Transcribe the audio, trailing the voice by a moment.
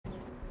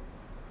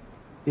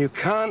You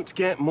can't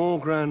get more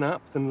grown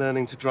up than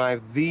learning to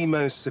drive the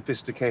most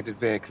sophisticated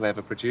vehicle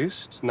ever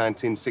produced,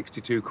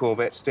 1962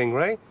 Corvette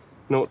Stingray,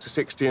 0 to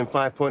 60 in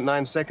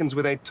 5.9 seconds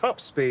with a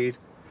top speed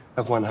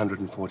of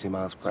 140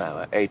 miles per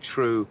hour. A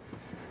true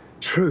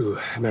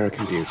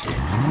American beauty.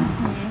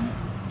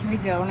 Can we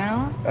go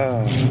now?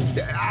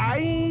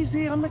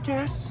 Easy on the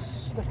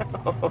gas.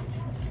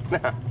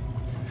 Now,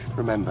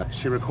 remember,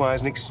 she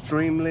requires an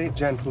extremely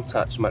gentle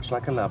touch, much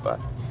like a lover.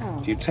 Oh.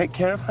 If you take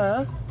care of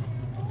her,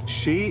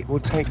 she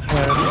will take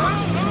care of you.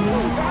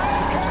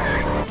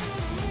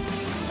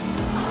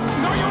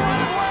 No, you're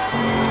right.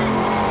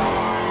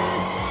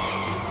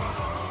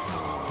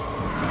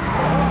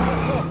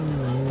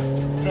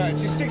 Right,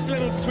 she sticks a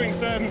little between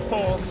third and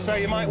fourth, so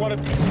you might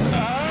want to...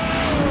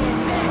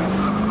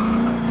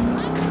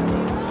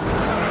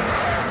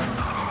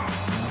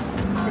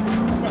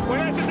 When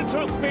I said the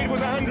top speed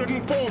was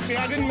 140,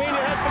 I didn't mean you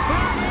had to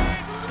prove it!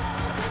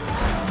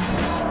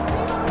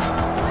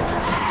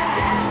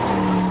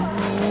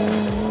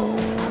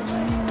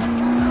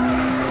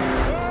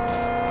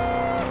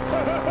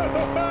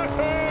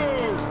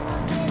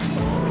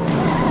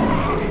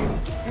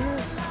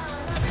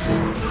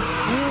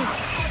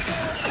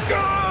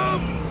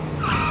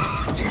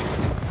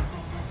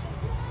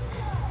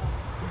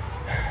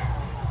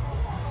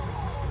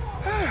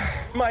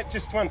 Might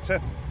just want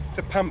to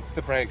pump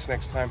the brakes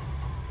next time.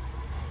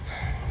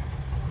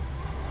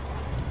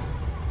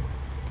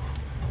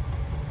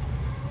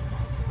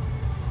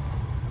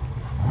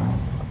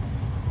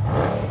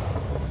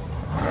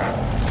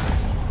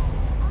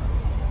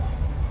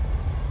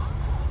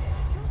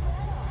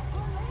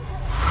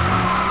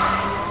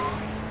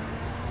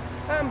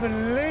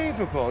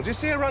 Unbelievable. Do you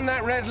see her run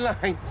that red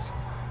light?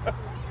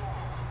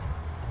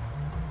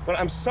 Well,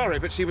 I'm sorry,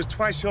 but she was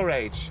twice your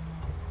age.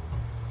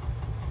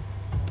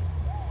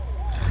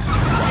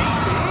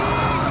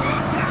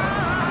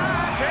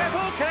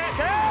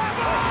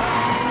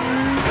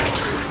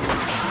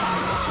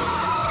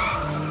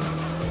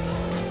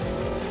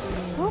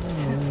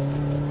 Oops.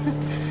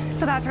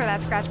 So that's where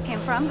that scratch came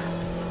from?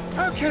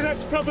 Okay,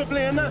 that's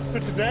probably enough for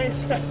today,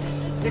 so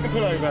you can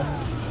pull over.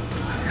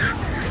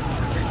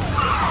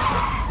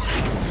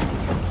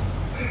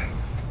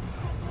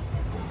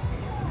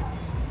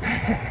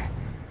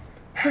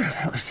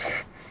 That was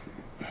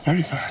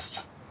very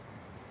fast.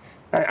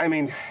 I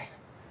mean,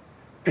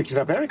 picked it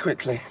up very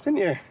quickly, didn't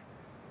you?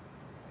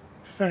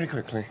 Very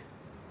quickly.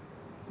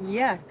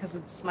 Yeah, because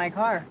it's my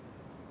car.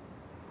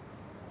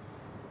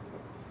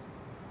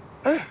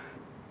 Oh.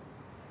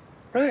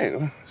 Right.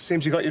 Well,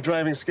 seems you got your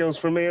driving skills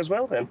from me as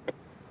well, then.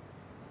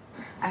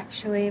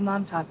 Actually,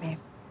 Mom taught me.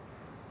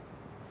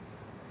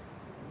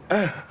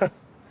 Of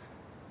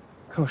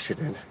course you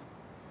did.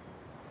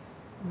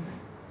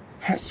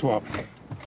 Let's swap.